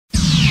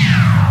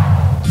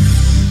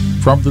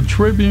From the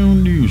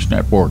Tribune News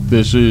Network,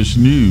 this is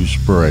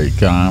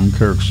Newsbreak. I'm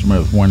Kirk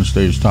Smith.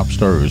 Wednesday's top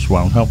stories.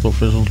 While health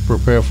officials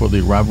prepare for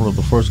the arrival of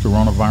the first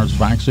coronavirus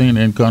vaccine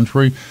in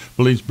country,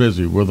 police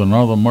busy with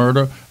another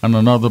murder and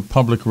another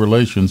public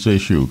relations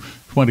issue.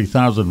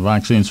 20,000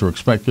 vaccines are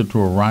expected to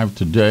arrive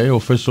today.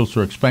 Officials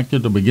are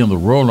expected to begin the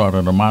rollout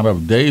in a matter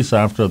of days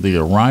after the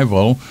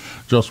arrival.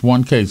 Just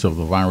one case of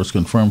the virus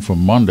confirmed for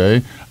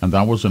Monday, and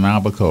that was in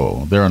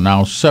Abaco. There are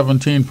now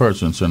 17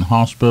 persons in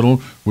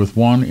hospital, with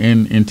one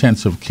in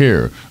intensive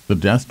care. The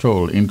death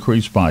toll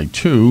increased by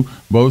 2,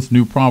 both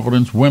New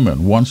Providence women,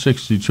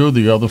 162,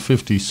 the other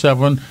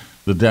 57.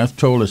 The death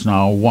toll is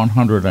now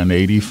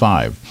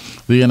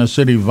 185. The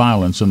inner-city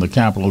violence in the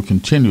capital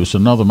continues.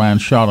 Another man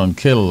shot and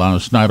killed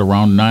last night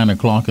around 9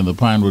 o'clock in the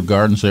Pinewood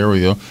Gardens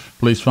area.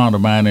 Police found a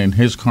man in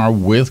his car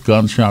with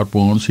gunshot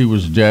wounds. He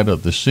was dead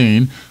at the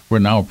scene. We're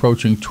now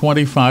approaching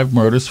 25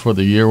 murders for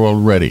the year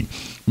already.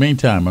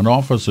 Meantime, an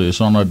officer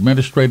is on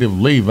administrative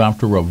leave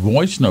after a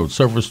voice note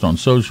surfaced on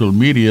social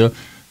media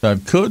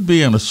that could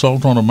be an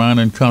assault on a man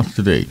in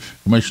custody.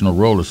 Commissioner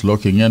Roll is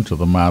looking into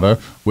the matter,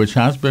 which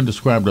has been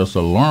described as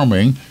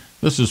alarming.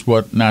 This is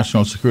what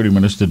National Security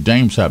Minister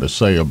Dames had to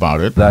say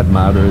about it. That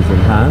matter is in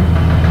hand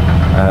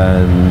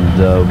and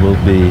will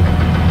be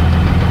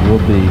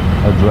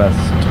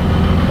addressed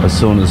as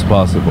soon as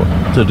possible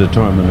to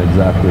determine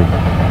exactly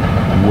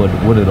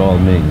what it all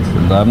means.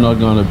 And I'm not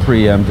going to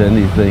preempt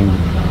anything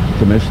the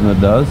Commissioner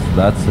does.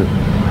 That's it.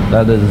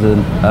 That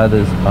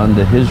is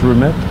under his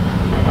remit.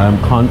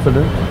 I'm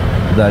confident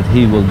that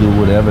he will do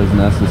whatever is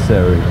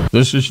necessary.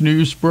 This is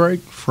Newsbreak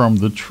from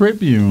the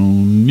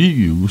Tribune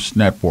News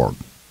Network.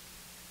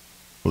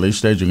 Police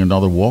staging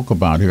another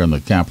walkabout here in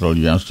the capital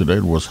yesterday.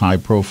 It was high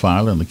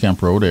profile in the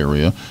Kemp Road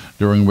area,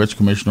 during which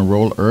Commissioner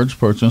Roll urged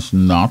persons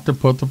not to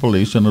put the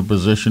police in a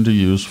position to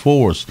use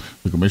force.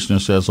 The commissioner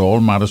says all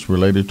matters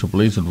related to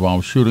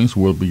police-involved shootings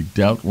will be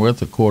dealt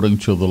with according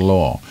to the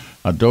law.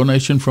 A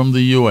donation from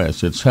the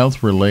U.S. It's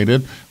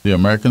health-related. The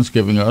Americans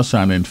giving us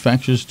an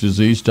infectious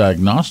disease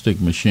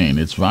diagnostic machine.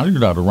 It's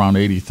valued at around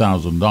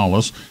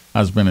 $80,000,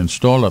 has been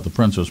installed at the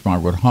Princess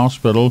Margaret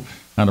Hospital,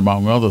 and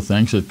among other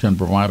things, it can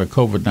provide a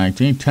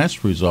COVID-19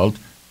 test result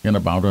in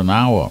about an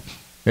hour.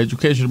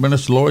 Education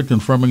Minister Lloyd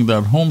confirming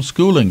that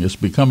homeschooling is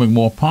becoming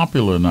more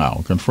popular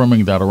now,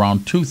 confirming that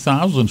around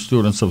 2,000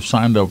 students have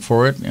signed up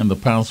for it in the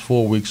past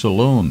 4 weeks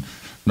alone.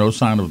 No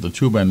sign of the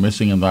two men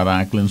missing in that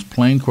Acklands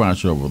plane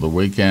crash over the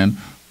weekend.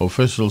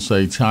 Officials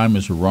say time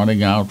is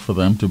running out for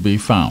them to be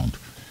found.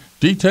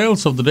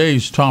 Details of the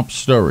day's top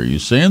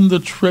stories in the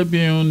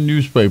Tribune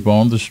newspaper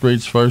on the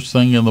streets first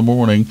thing in the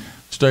morning.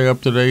 Stay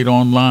up to date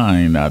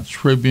online at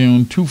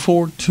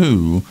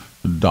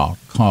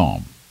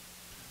Tribune242.com.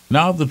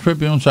 Now the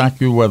Tribune's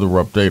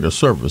AccuWeather update, a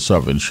service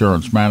of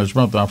Insurance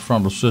Management. That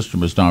frontal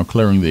system is now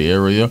clearing the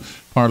area.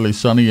 Partly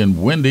sunny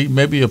and windy,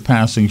 maybe a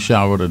passing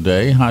shower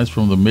today. Highs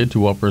from the mid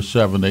to upper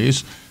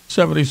 70s.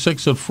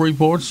 76 at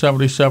Freeport,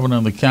 77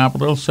 in the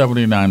capital,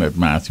 79 at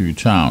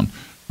Matthewtown.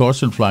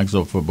 Caution flags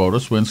up for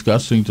boaters. Winds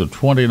gusting to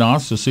 20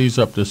 knots. The seas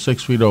up to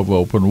 6 feet over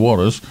open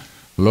waters.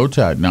 Low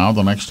tide now,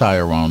 the next high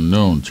around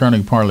noon.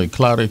 Turning partly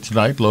cloudy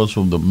tonight. Lows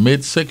from the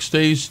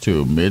mid-60s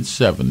to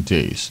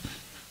mid-70s.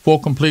 For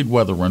complete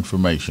weather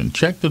information,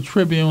 check the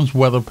Tribune's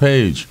weather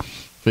page.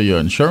 For your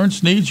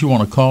insurance needs, you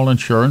want to call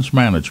Insurance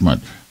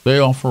Management. They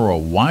offer a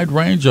wide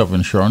range of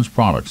insurance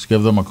products.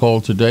 Give them a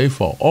call today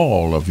for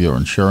all of your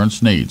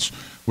insurance needs.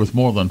 With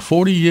more than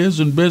 40 years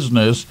in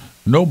business,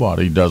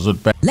 nobody does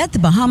it better. Let the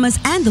Bahamas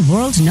and the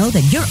world know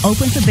that you're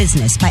open for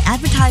business by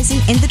advertising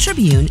in the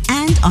Tribune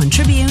and on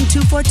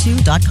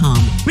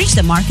Tribune242.com. Reach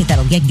the market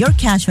that'll get your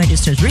cash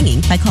registers ringing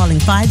by calling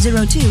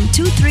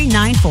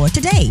 502-2394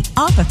 today.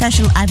 Our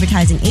professional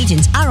advertising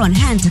agents are on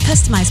hand to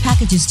customize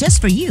packages just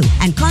for you,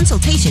 and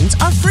consultations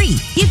are free.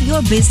 Give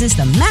your business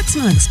the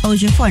maximum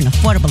exposure for an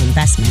affordable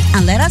investment,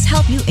 and let us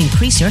help you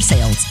increase your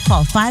sales.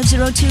 Call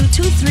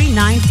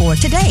 502-2394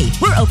 today.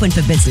 We're open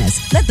for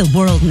business. Let the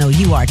world know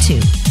you are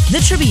too. The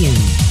Tribune,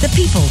 the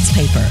people's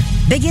paper,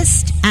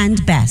 biggest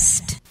and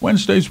best.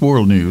 Wednesday's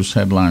World News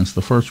headlines: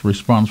 the first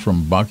response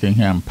from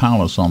Buckingham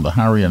Palace on the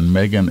Harry and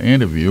Meghan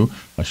interview,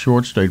 a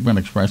short statement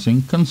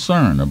expressing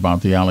concern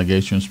about the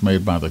allegations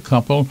made by the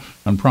couple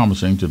and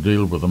promising to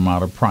deal with the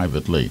matter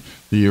privately.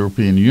 The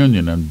European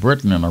Union and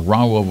Britain in a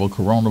row over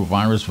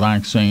coronavirus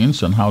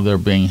vaccines and how they're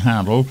being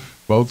handled,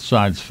 both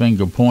sides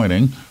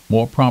finger-pointing.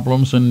 More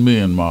problems in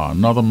Myanmar.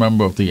 Another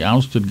member of the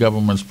ousted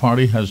government's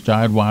party has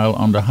died while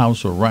under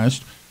house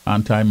arrest.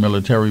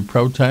 Anti-military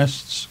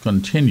protests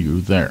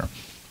continue there.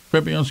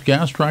 Tribune's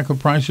gas tracker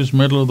prices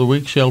middle of the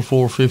week: Shell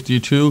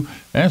 $4.52,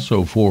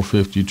 Esso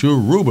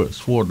 $4.52,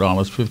 Rubis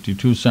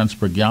 $4.52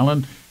 per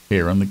gallon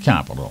here in the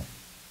capital.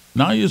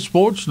 Now your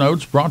sports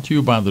notes brought to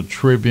you by the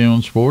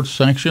Tribune Sports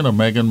section. A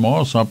Megan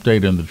Moss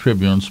update in the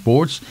Tribune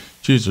Sports.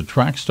 She's a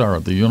track star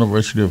at the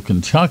University of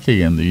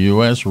Kentucky in the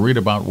U.S. Read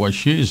about what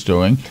she's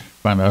doing.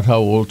 Find out how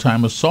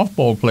old-timer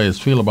softball players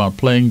feel about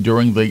playing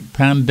during the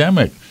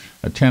pandemic.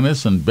 A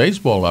tennis and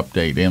baseball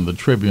update in the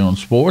Tribune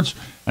Sports.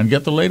 and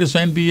get the latest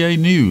NBA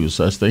news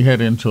as they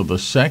head into the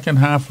second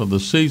half of the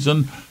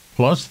season,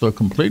 plus the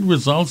complete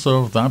results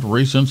of that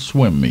recent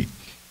swim meet,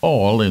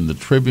 all in the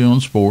Tribune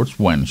Sports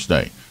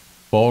Wednesday.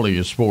 For all of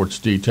your sports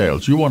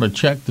details, you want to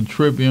check the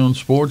Tribune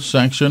Sports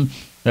section.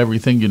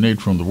 Everything you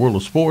need from the world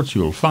of sports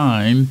you'll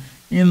find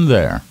in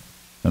there.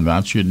 And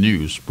that's your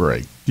news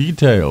break.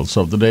 Details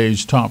of the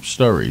day's top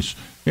stories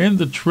in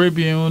the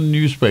Tribune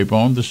newspaper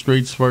on the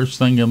streets first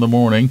thing in the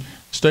morning.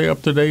 Stay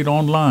up to date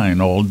online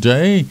all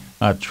day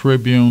at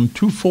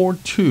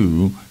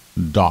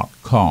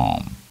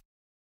Tribune242.com.